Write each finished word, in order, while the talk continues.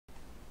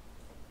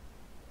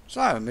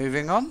So,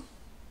 moving on.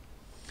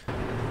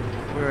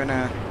 We're in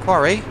a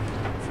quarry.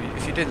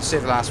 If you didn't see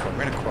the last one,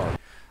 we're in a quarry.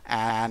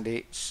 And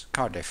it's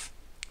Cardiff,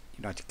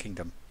 United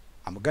Kingdom.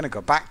 And we're going to go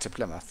back to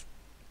Plymouth,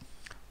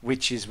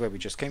 which is where we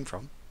just came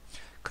from,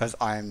 because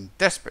I'm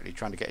desperately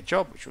trying to get a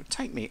job which will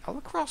take me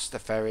across the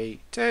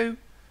ferry to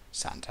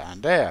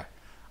Santander.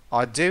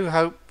 I do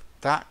hope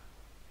that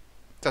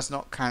does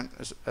not count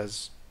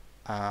as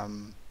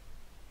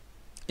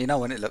you know,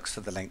 when it looks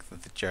for the length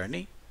of the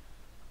journey,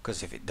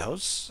 because if it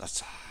does,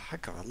 that's a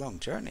heck of a long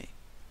journey.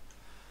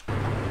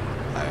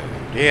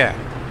 Oh dear.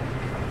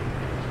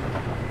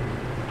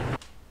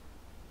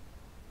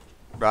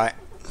 Right,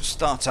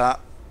 start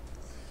up.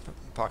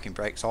 Parking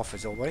brakes off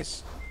as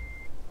always.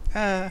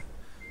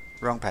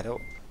 Wrong pedal.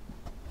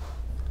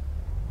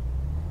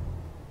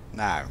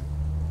 Now,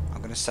 I'm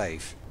going to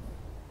save.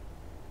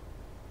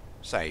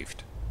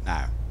 Saved.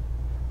 Now,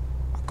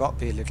 I've got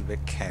to be a little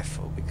bit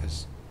careful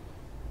because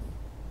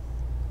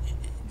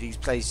these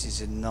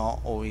places are not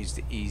always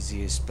the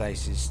easiest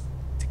places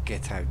to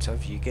get out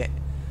of.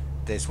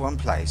 There's one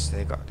place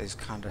they've got this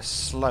kind of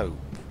slope,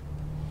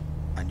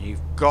 and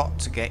you've got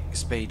to get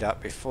speed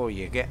up before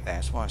you get there.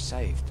 That's why I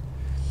saved.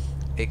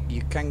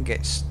 You can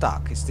get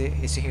stuck. It's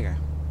here.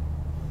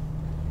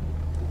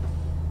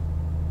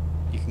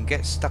 You can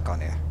get stuck on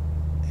here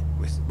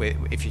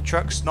if your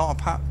truck's not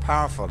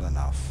powerful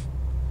enough.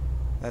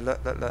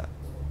 Look.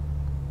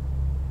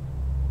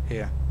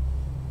 Here.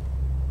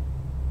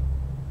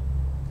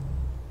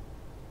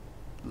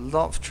 A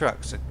lot of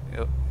trucks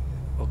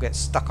will get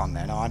stuck on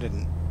there. No, I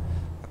didn't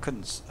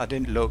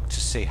look to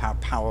see how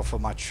powerful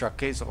my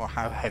truck is or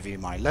how heavy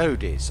my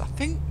load is. I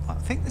think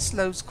this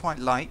load's quite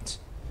light.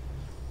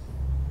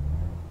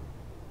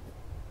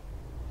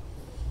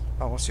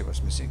 Oh, we'll see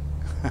what's missing.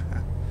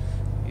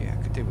 Yeah,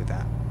 I could do with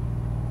that.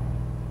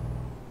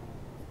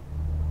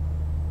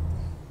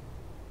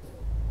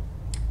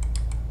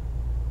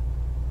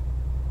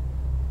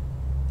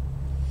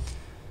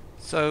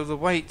 So the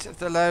weight of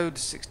the load,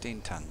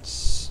 16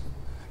 tons.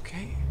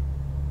 Okay.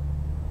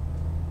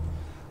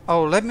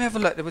 Oh, let me have a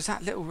look. There was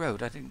that little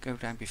road I didn't go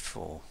down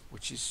before,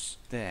 which is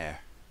there.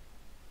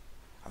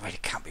 I really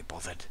can't be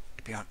bothered,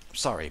 to be honest. I'm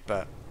sorry,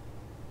 but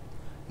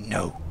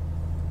no.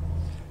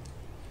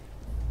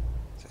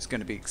 So it's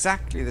going to be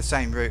exactly the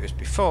same route as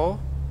before.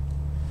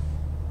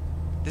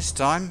 This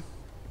time,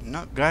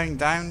 not going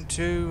down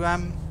to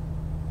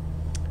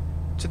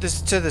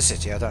the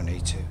city. I don't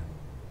need to.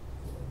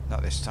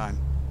 Not this time.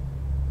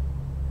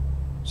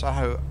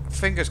 So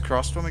fingers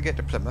crossed when we get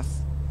to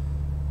Plymouth,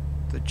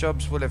 the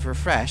jobs will have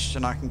refreshed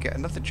and I can get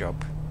another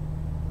job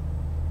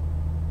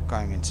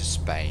going into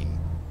Spain.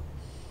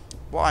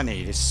 What I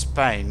need is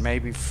Spain,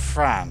 maybe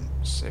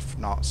France, if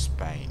not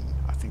Spain.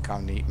 I think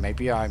I'll need,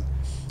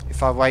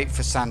 if I wait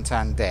for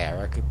Santander,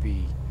 I could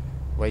be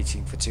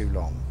waiting for too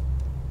long.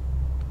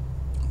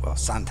 Well,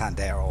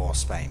 Santander or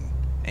Spain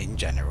in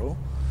general.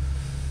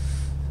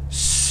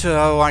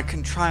 So I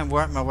can try and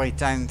work my way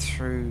down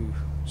through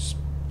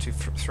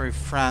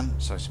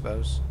France, I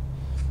suppose.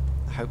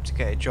 I hope to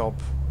get a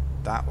job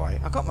that way.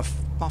 I got my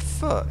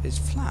foot is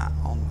flat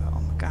on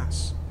the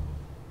gas.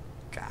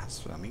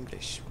 Gas. Well, I'm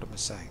English. What am I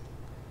saying?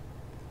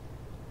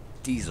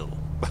 Diesel.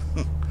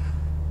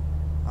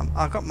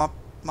 I got my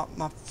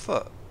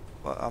foot.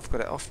 Well, I've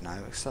got it off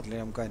now. Suddenly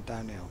I'm going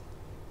downhill.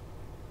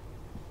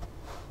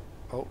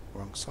 Oh,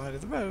 wrong side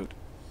of the road.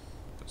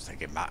 I don't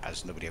think it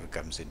matters. Nobody ever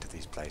comes into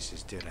these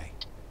places, do they?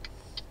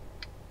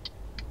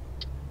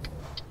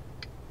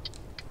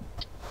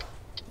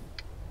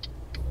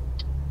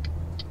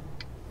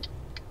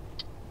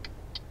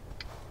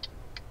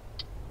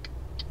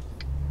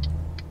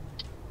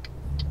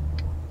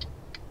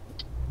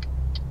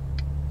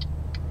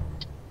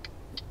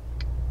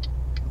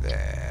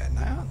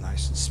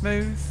 Nice and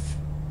smooth.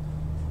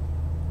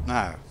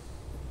 Now,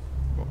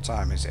 what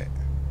time is it?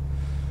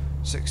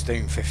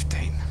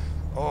 16:15.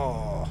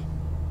 Oh.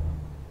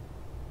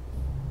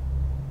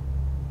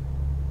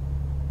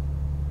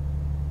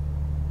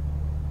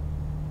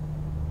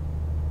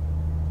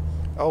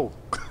 Oh.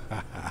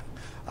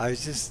 I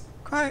was just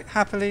quite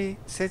happily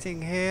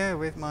sitting here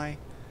with my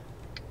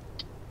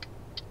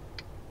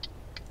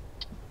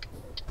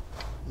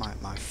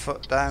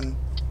foot down,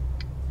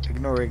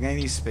 ignoring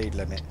any speed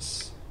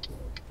limits.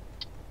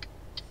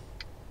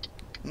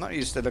 I'm not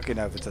used to looking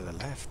over to the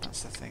left,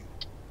 that's the thing.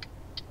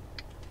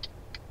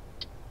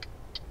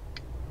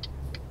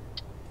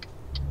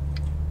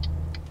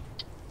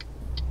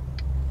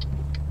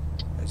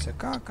 There's a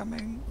car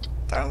coming.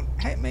 Don't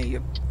hit me,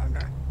 you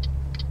bugger.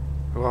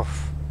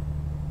 Oof.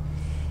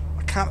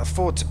 I can't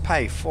afford to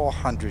pay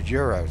 400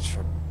 euros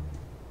for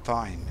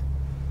fine.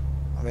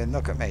 I mean,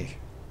 look at me.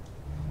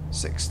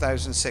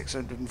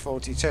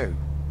 6,642. You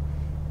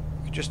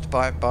could just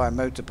buy a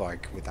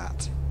motorbike with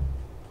that.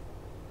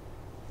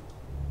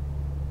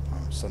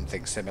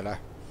 Something similar.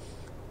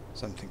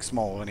 Something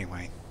small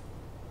anyway.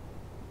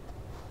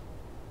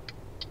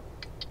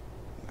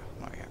 No,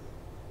 not yet.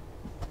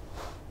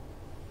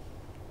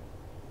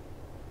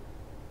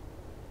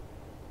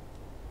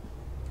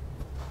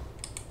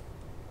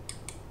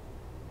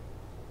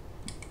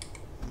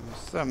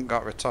 Some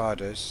got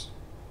retarders.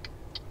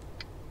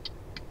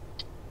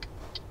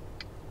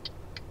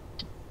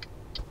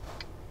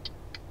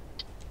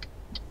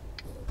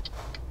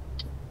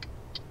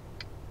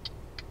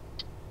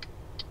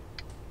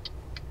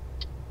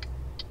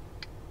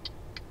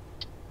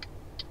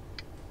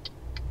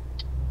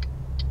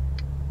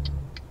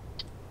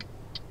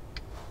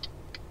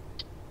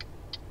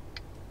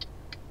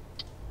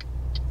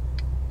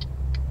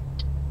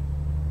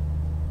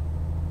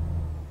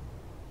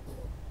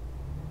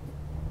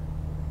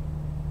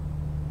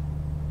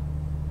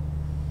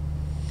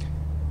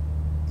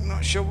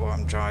 Not sure what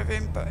I'm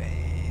driving, but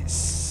it's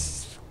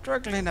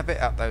struggling a bit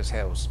up those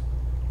hills.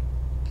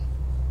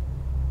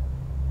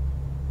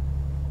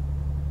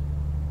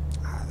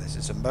 This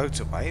is a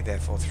motorway,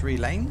 therefore 3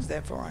 lanes,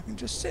 therefore I can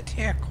just sit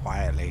here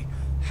quietly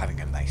having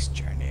a nice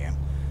journey.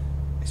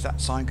 Is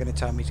that sign going to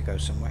tell me to go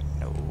somewhere?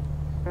 No.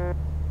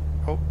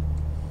 Oh.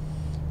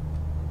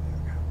 There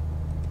we go.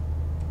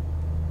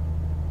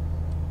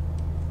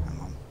 Hang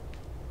on.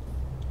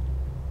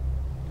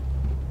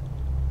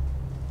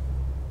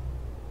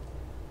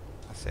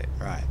 That's it,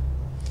 right.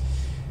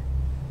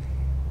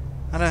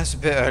 I know it's a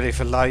bit early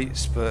for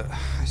lights, but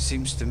it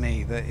seems to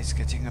me that it's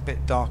getting a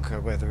bit darker.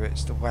 Whether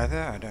it's the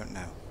weather, I don't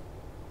know.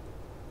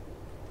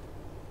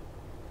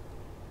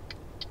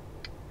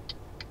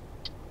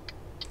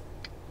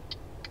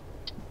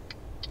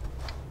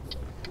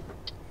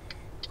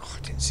 Oh, I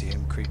didn't see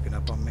him creeping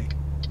up on me.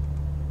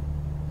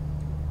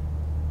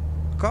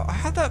 God, I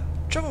had that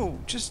trouble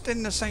just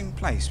in the same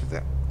place with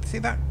that. See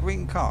that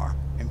green car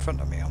in front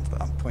of me?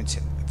 I'm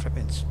pointing the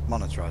flipping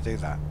monitor. I do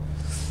that.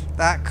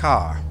 That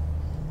car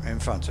in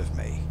front of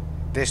me,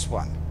 this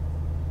one.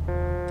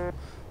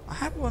 I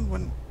had one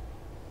when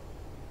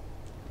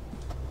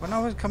I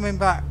was coming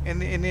back in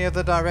the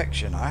other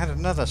direction. I had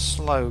another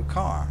slow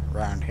car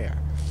round here.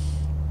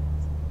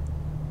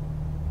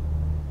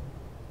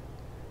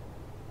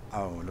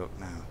 Oh, look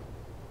now.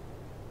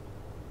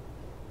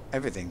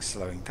 Everything's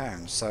slowing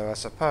down, so I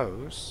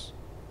suppose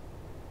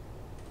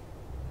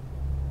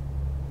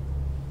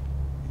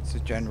it's a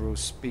general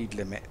speed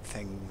limit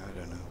thing. I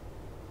don't know.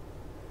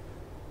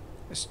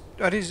 It's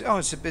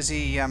a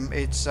busy, what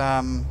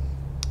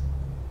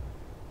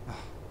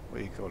do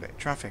you call it?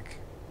 Traffic.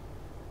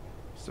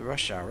 It's the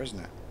rush hour, isn't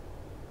it?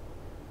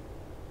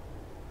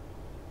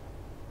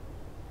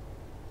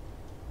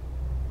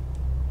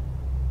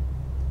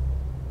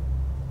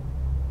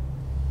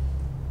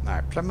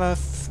 Now,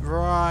 Plymouth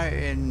right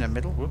in the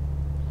middle. Whoop.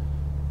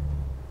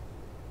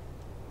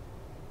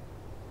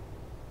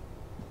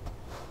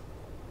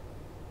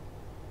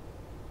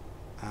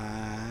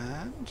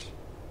 And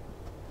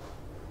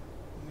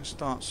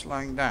start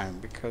slowing down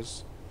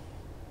because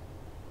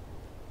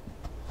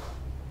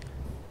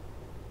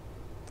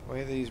the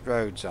way these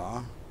roads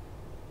are,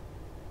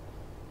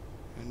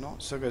 they're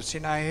not so good. See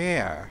now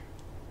here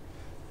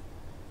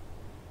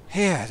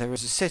there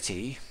is a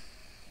city,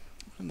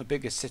 one of the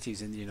biggest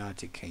cities in the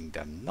United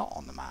Kingdom, not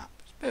on the map.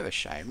 It's a bit of a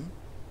shame.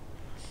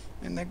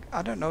 And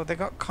I don't know, they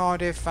got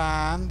Cardiff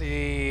and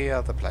the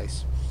other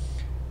place,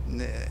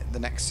 the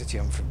next city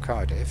on from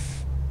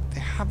Cardiff. They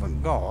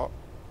haven't got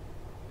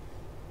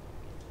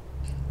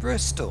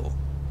Bristol.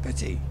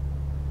 Pity.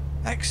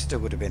 Exeter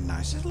would have been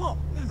nice. There's a lot,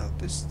 you know,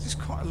 there's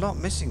quite a lot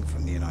missing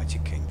from the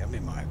United Kingdom,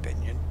 in my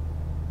opinion.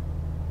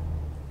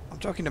 I'm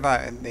talking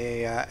about in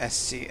the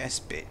SCS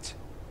bit.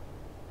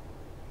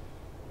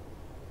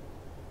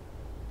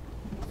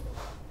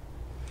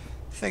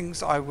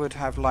 Things I would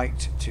have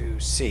liked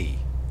to see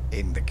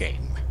in the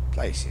game.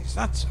 Places,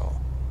 that's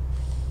all.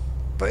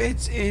 But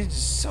it's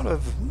sort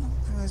of,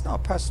 it's not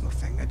a personal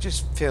thing. I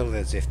just feel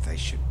as if they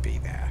should be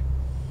there.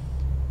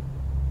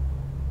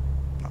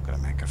 Going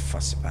to make a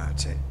fuss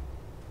about it.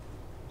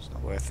 It's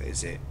not worth it,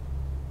 is it?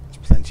 There's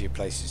plenty of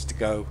places to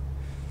go.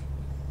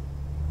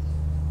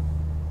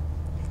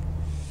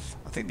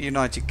 I think the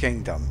United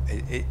Kingdom,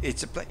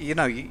 it's a you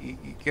know, you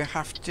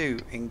have to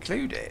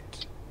include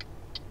it.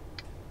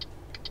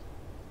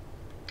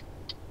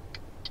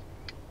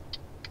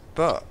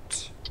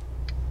 But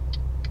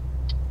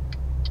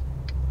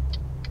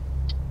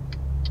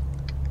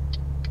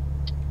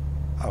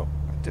oh,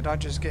 did I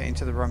just get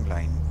into the wrong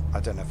lane? I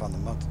don't know if on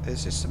the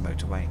is this a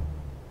motorway?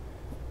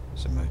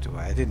 It's a motorway.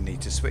 I didn't need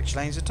to switch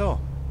lanes at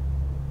all.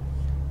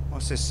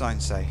 What's this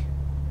sign say?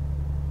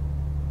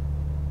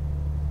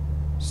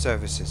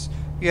 Services.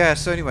 Yeah,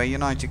 so anyway,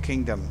 United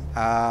Kingdom.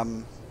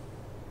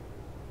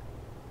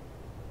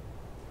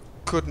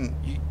 Couldn't...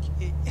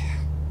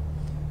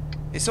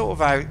 it's sort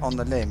of out on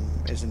the limb,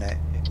 isn't it?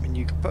 I mean,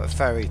 you could put a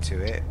ferry to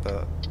it,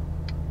 but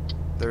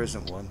there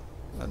isn't one.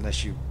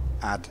 Unless you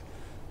add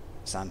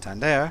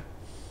Santander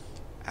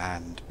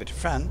and a bit of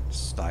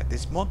France, like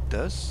this mod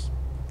does,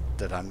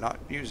 that I'm not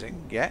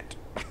using yet.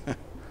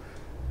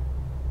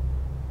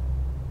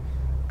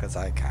 Because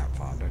I can't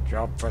find a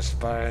job for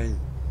Spain.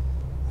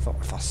 I thought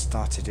if I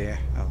started here,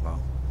 oh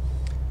well.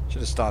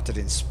 Should have started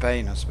in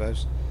Spain, I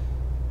suppose.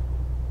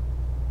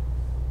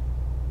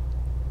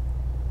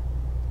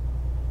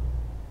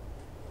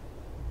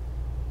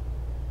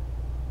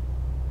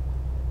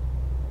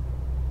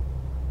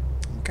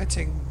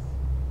 getting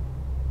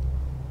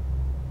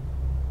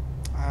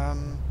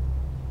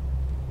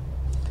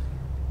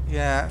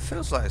yeah, it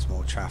feels like there's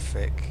more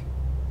traffic.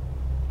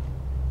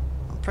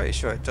 I'm pretty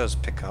sure it does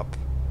pick up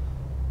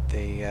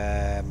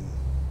the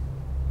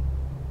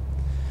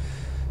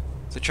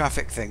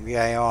traffic thing, the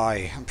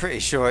AI. I'm pretty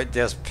sure it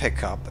does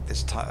pick up at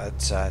this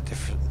at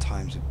different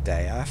times of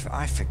day.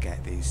 I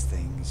forget these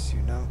things,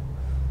 you know.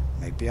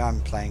 Maybe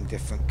I'm playing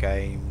different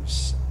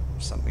games,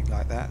 something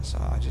like that. So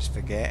I just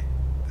forget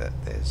that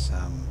there's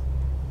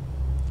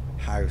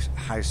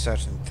how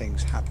certain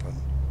things happen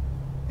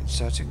in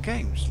certain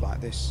games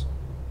like this.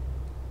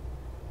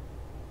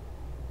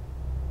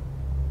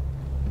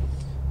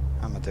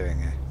 How am I doing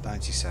here?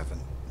 97.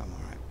 I'm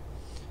alright.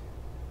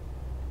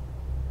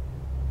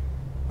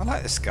 I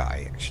like the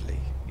sky actually.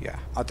 Yeah,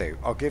 I do.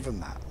 I'll give them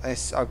that.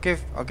 I'll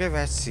give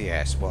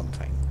SCS one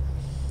thing.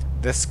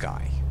 The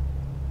sky.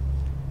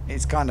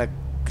 It's kind of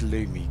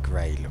gloomy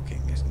grey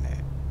looking, isn't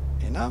it?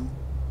 You know?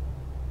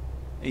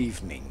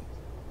 Evening.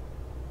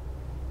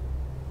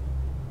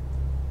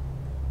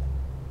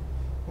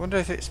 Wonder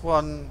if it's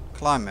one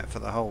climate for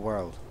the whole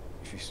world.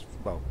 If you,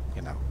 well,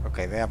 you know,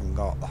 okay, they haven't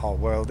got the whole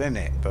world in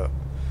it, but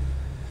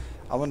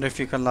I wonder if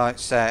you can, like,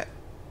 set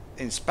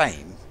in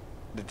Spain,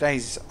 the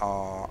days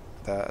are,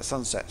 the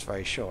sunset's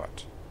very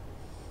short.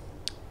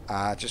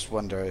 I just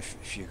wonder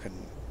if you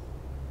can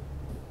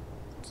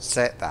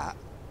set that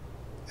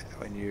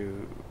when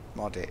you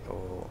mod it,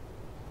 or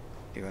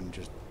even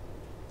just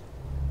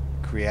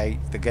create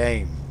the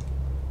game.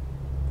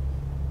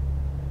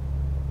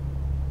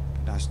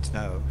 Be nice to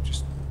know.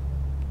 Just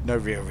no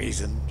real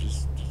reason.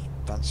 Just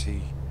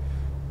fancy.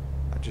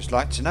 I'd just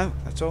like to know.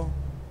 That's all.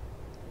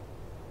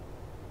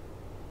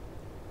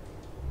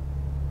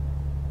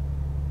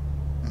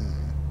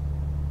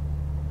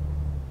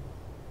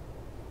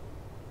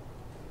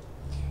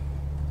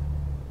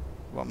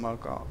 What have I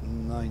got?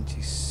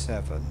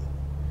 97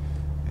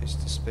 is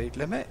the speed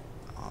limit.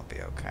 I'll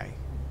be okay.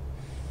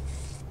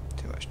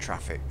 Too much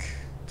traffic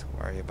to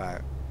worry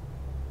about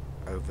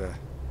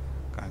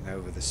going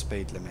over the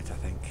speed limit, I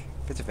think.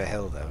 Bit of a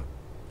hill though.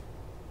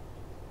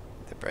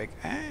 The brake.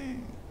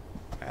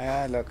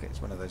 Ah, look,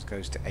 it's one of those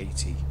goes to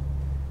 80.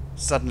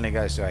 Suddenly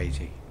goes to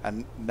 80.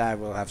 And now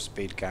we'll have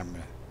speed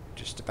camera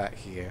just about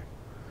here.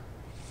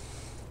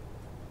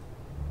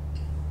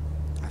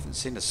 I haven't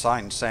seen a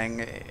sign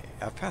saying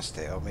I've passed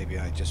it, or maybe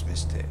I just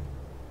missed it.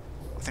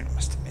 I think I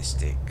must have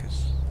missed it,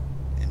 because,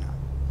 you know.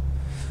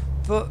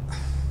 But,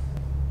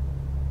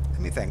 let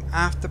me think.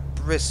 After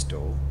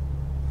Bristol,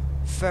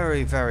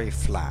 very, very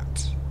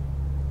flat.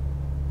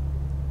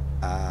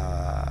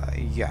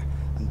 Yeah.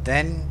 And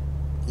then,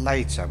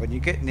 later, when you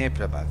get near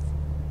Plymouth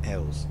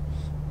Hills,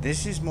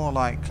 this is more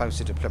like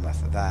closer to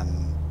Plymouth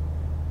than...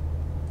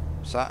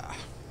 So,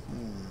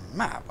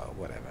 map or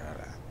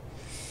whatever.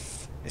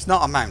 It's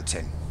not a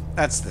mountain.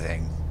 That's the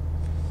thing.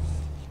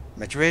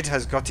 Madrid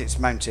has got its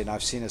mountain.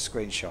 I've seen a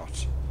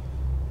screenshot.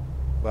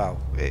 Well,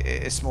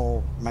 a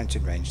small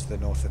mountain range to the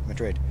north of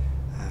Madrid.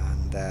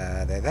 And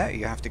they're there.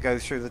 You have to go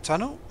through the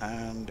tunnel,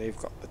 and they've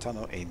got the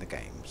tunnel in the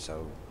game.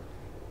 So,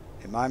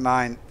 in my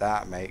mind,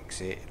 that makes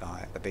it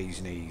like the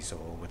bee's knees, or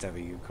whatever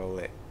you call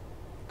it.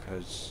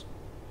 Because,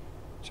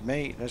 to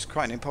me, that's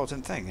quite an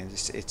important thing.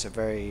 It's a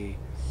very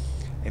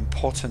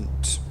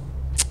important,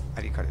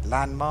 how do you call it,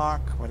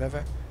 landmark,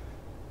 whatever,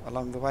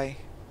 along the way.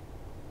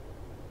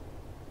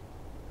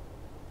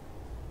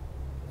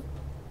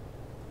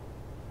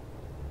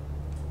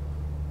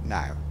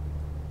 Now,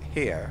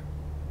 here,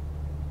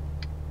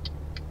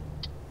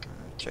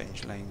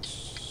 change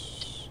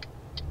lanes.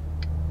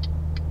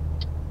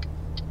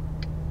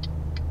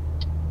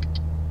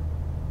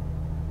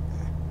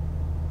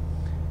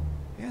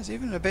 Yeah, it's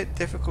even a bit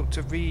difficult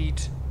to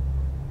read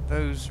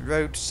those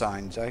road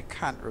signs. I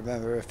can't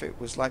remember if it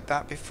was like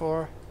that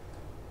before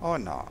or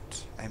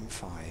not.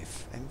 M5.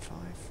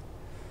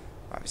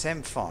 Right, it's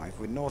M5.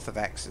 We're north of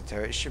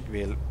Exeter. It should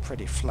be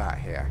pretty flat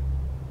here.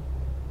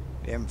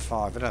 The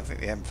M5, I don't think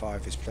the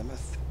M5 is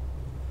Plymouth.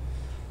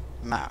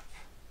 Map.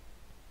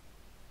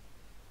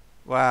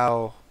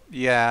 Well,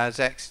 yeah,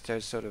 as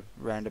Exeter's sort of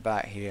round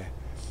about here.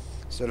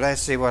 So let's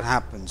see what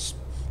happens.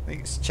 I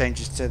think it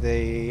changes to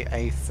the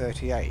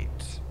A38.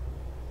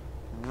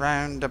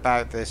 Round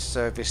about this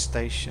service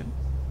station.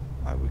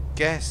 I would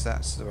guess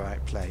that's the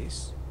right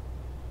place.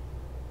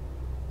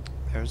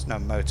 There is no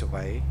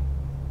motorway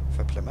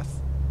for Plymouth.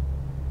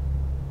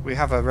 We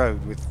have a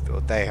road with,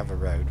 or they have a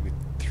road with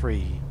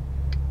 3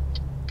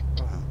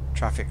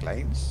 traffic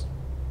lanes,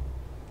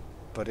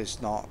 but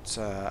it's not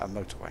a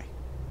motorway.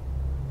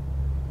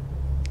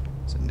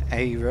 It's an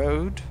A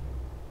road,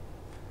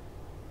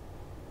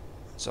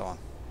 and so on.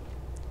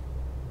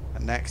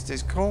 And next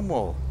is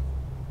Cornwall,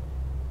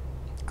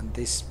 and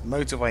this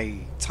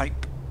motorway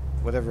type,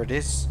 whatever it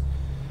is,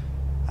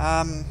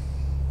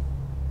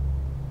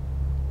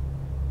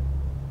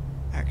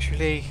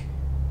 actually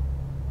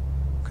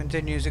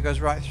continues. It goes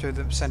right through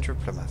the centre of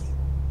Plymouth.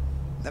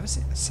 Never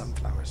seen the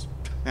sunflowers.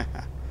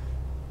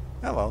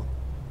 Oh well.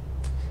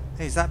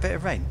 Hey, is that a bit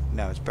of rain?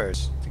 No, it's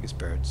birds. I think it's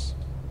birds.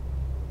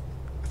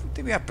 I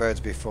Did we have birds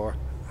before?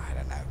 I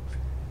don't know.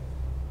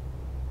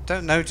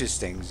 Don't notice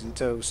things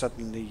until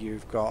suddenly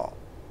you've got,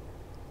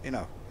 you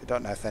know, you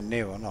don't know if they're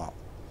new or not.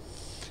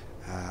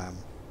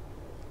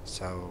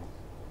 So,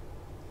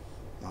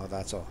 no,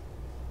 that's all.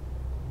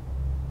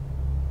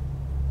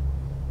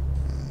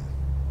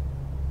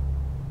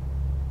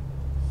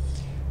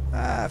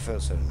 It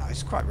feels sort of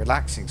nice. Quite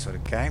relaxing sort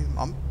of game.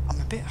 I'm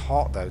a bit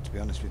hot though, to be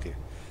honest with you.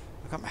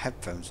 I've got my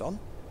headphones on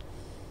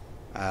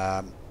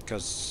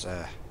because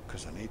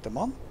I need them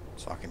on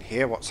so I can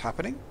hear what's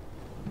happening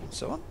and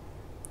so on.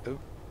 Oh,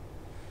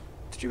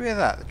 did you hear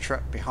that? The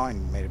truck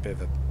behind made a bit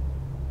of a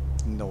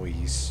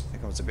noise. I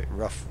think I was a bit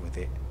rough with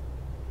it.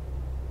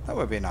 That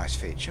would be a nice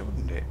feature,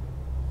 wouldn't it?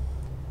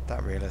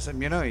 That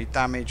realism. You know, you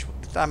damage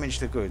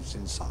the goods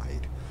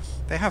inside.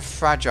 They have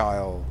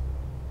fragile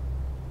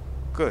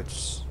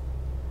goods,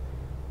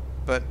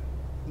 but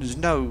there's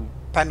no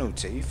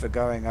penalty for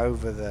going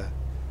over the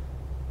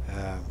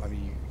I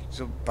mean, you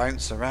sort of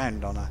bounce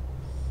around on a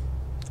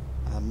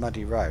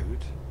muddy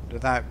road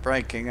without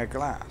breaking a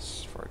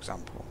glass, for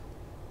example.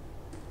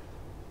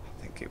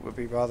 I think it would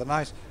be rather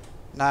nice.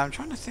 Now I'm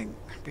trying to think,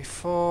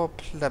 before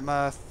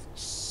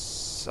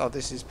Plymouth, oh,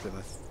 this is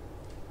Plymouth,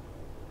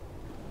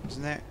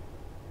 isn't it?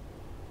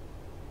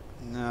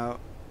 No,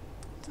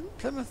 didn't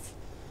Plymouth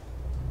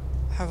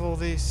have all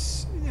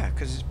these? Yeah,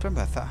 because it's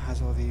Plymouth that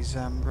has all these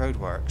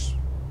roadworks.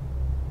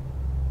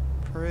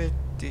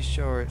 Pretty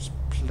sure it's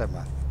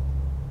Plymouth.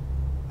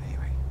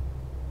 Anyway,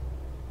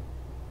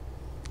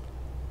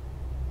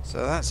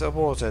 so that's a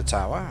water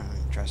tower.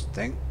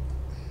 Interesting.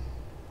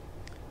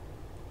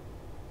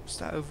 What's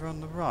that over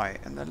on the right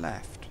and the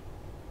left?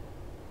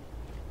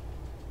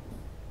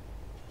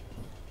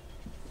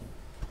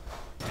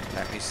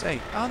 Let me see.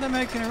 Oh, they're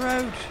making a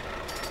road.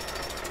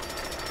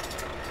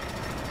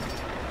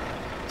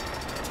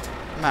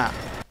 Map.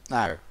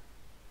 Now,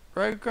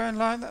 road going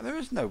like that? There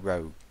is no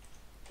road.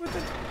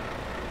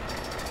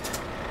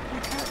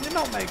 They're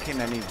not making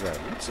any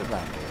roads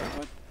around here.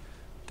 But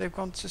they've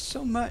gone to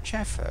so much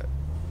effort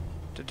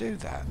to do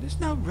that. There's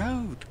no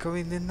road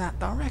going in that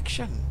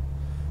direction.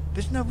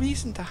 There's no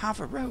reason to have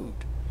a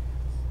road.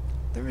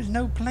 There is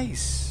no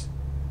place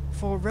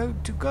for a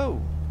road to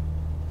go.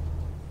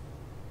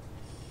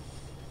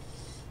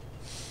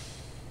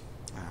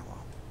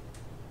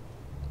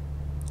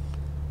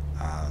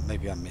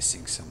 Maybe I'm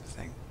missing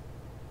something.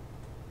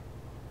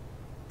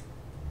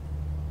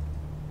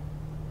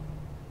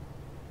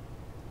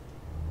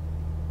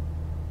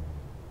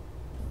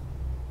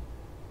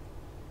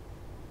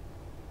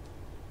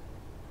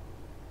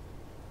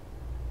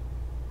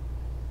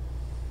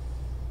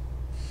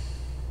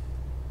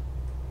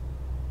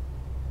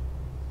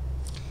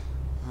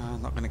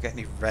 I'm not going to get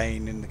any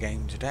rain in the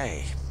game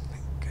today.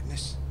 Thank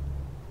goodness.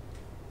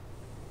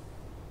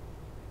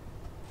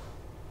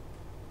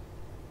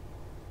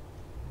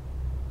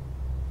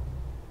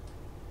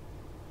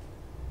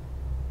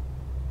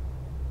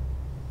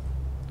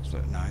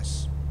 Look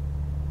nice.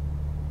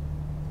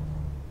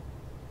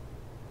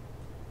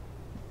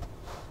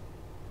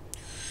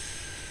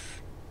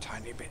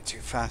 Tiny bit too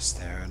fast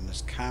there, and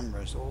there's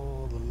cameras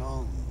all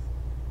along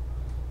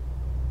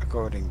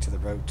according to the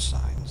road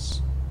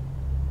signs.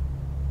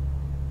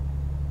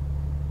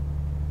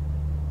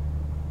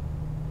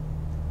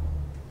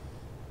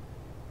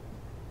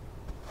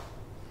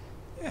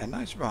 Yeah,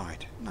 nice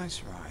ride,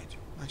 nice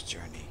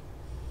journey.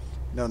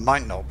 No, there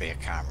might not be a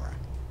camera.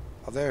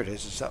 Oh, there it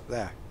is, it's up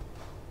there.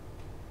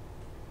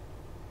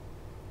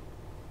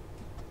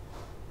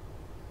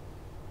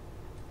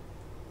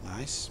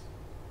 Nice.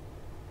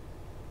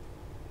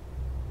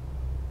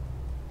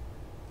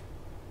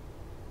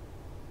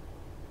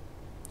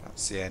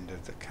 That's the end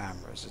of the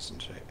cameras,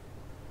 isn't it?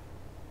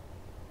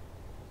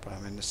 But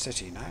I'm in the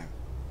city now,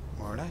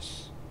 more or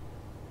less.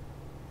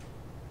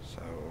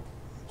 So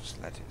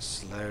just let it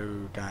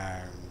slow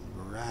down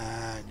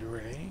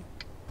gradually.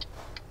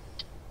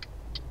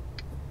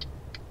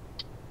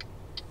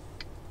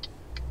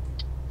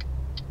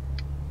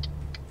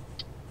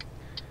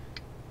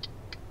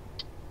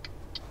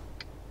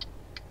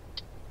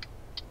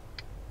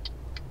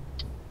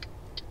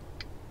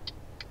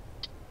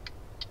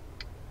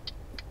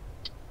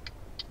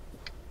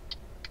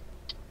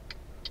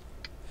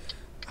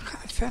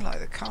 I feel like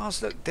the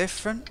cars look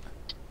different.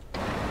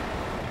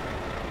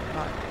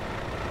 Like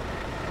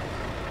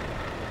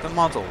the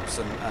models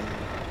and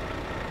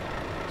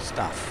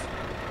stuff.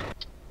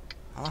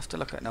 I'll have to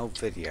look at an old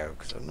video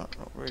because I'm not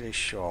really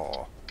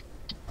sure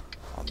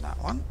on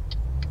that one.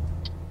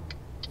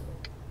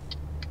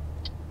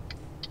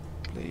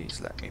 Please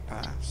let me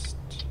past,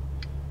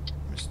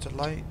 Mr.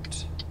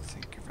 Light.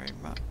 Thank you very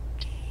much.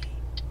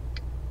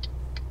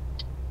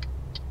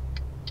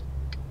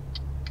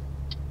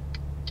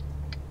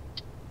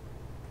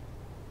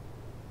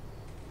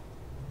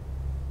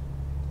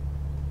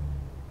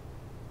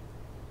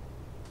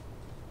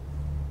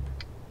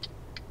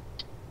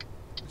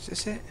 Is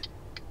this it?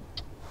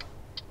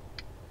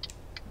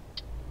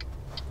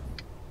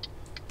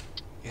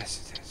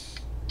 Yes, it is.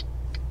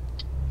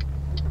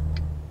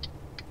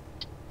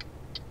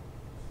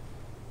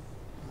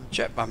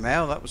 Check my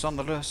mail. That was on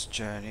the last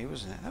journey,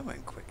 wasn't it? That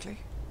went quickly.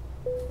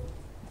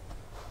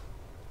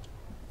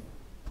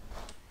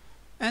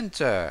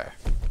 Enter.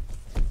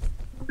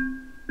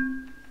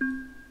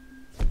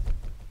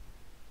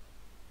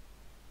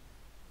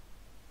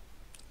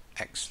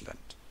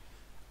 Excellent.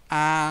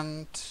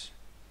 And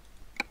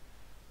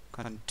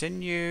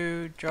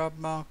continue. Job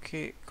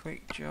market.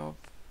 Quick job.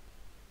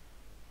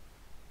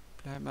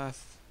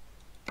 Plymouth.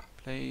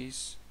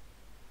 Please.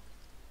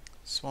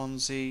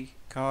 Swansea.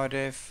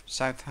 Cardiff.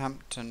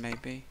 Southampton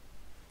maybe.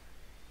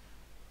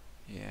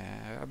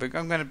 Yeah,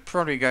 I'm going to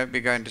probably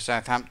be going to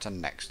Southampton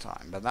next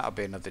time, but that'll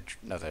be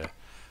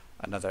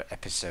another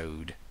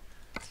episode.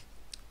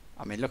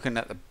 I mean, looking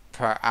at the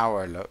per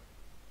hour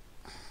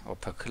or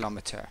per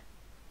kilometre,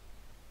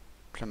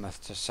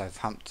 Plymouth to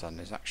Southampton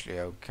is actually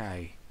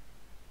okay.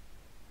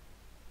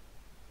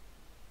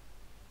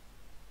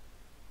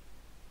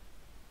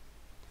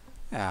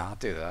 Yeah, I'll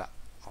do that.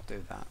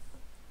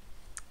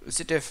 It's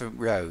a different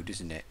road,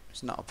 isn't it?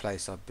 It's not a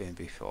place I've been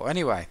before.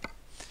 Anyway,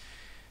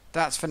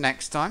 that's for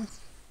next time.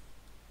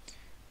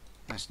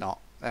 Let's not.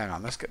 Hang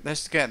on.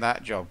 Let's get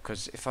that job,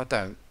 because if I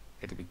don't,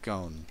 it'll be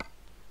gone.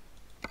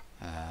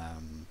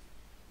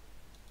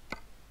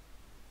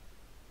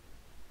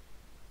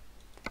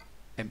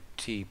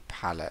 Empty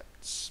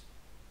pallets.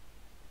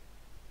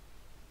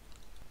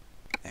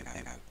 There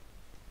we go.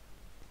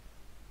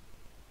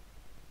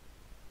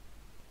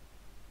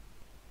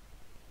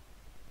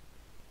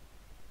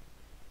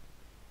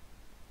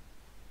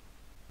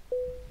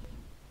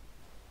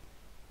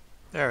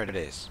 There it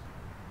is.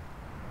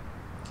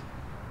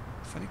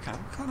 Funny colour.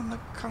 What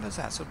colour is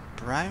that? So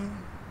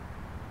brown?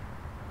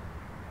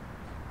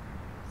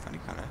 Funny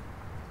colour.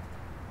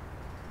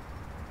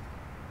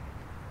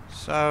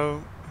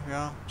 So,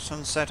 yeah,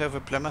 sunset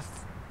over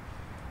Plymouth.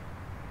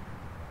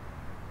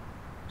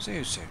 See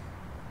you soon.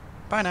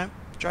 Bye now.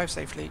 Drive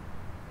safely.